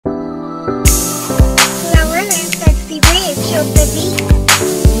Lower and sexy red, kill the beat.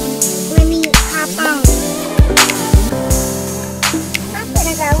 Let me hop on. I'm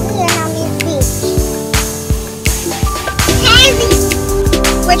finna go in on this bitch. Tazy!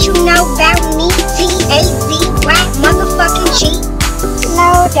 What you know about me? T-A-Z, rap motherfucking G.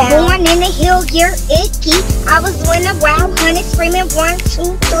 Slow down. Born in the hill, you're icky. I was when a wild honey screaming 1,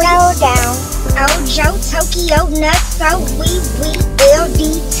 2, 3. Slow down. Ojo, Tokyo, nuts, so we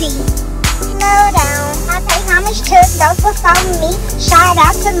LDT. Slow down. I pay homage to those before me. Shout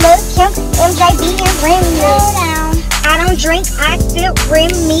out to Lil Kim, MJB, and Remy. Slow down. I don't drink, I sip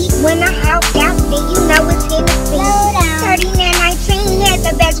Remy. When I hop out, then you know it's Hennessy. Slow down. 3919 had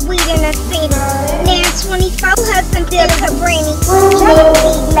the best weed in the city. Now 24 Hudson feeling her brainy.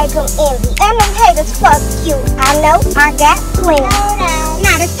 Just make them envy. And them haters fuck you. I know I got plenty.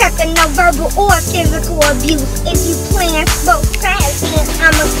 Not accepting no verbal or physical abuse. If you playing both sides, then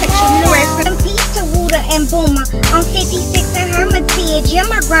I'ma cut you loose. And peace to Wooder and Boomer. On 56 and Hermitage, yeah,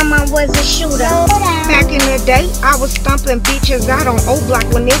 my grandma was a shooter. Back in the day, I was thumping bitches out on O Block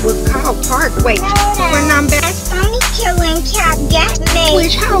when it was called Parkway. When I'm back, Sony killing cap got me.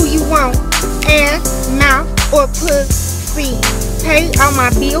 which hoe you want? Ass, mouth, or pussy? Pay all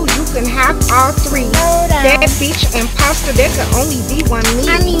my bills, you can have all three. That bitch imposter, there could only be one me.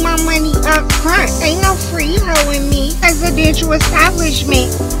 I need my money up front, ain't no free hoe in me. Residential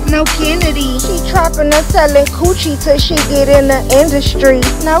establishment, no Kennedy. She trapping and selling coochie till she get in the industry.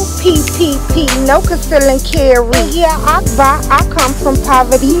 No PPP, no conceal and carry. Yeah, I come from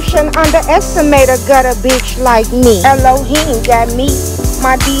poverty. You shouldn't underestimate a gutter bitch like me. Elohim got me.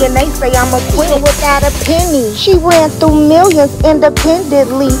 My DNA say I'm a queen without a penny. She ran through millions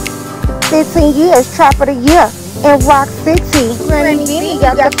independently. 15 years, trap of the year in Rock City. Granny Benny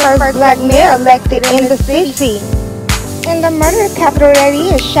got the first black mayor elected in the city. In the murder capital that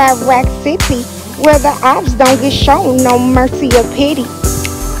is Chirac City, where the ops don't get shown no mercy or pity.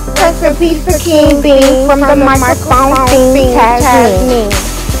 Rest in peace to King Bean from the microphone thing, Tazy.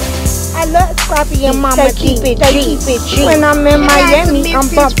 I love Scrappy and Mama keep it G. When I'm in Miami, I'm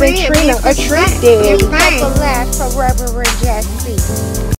bumping Trina, a trip there. Couple laughs forever and Jesse.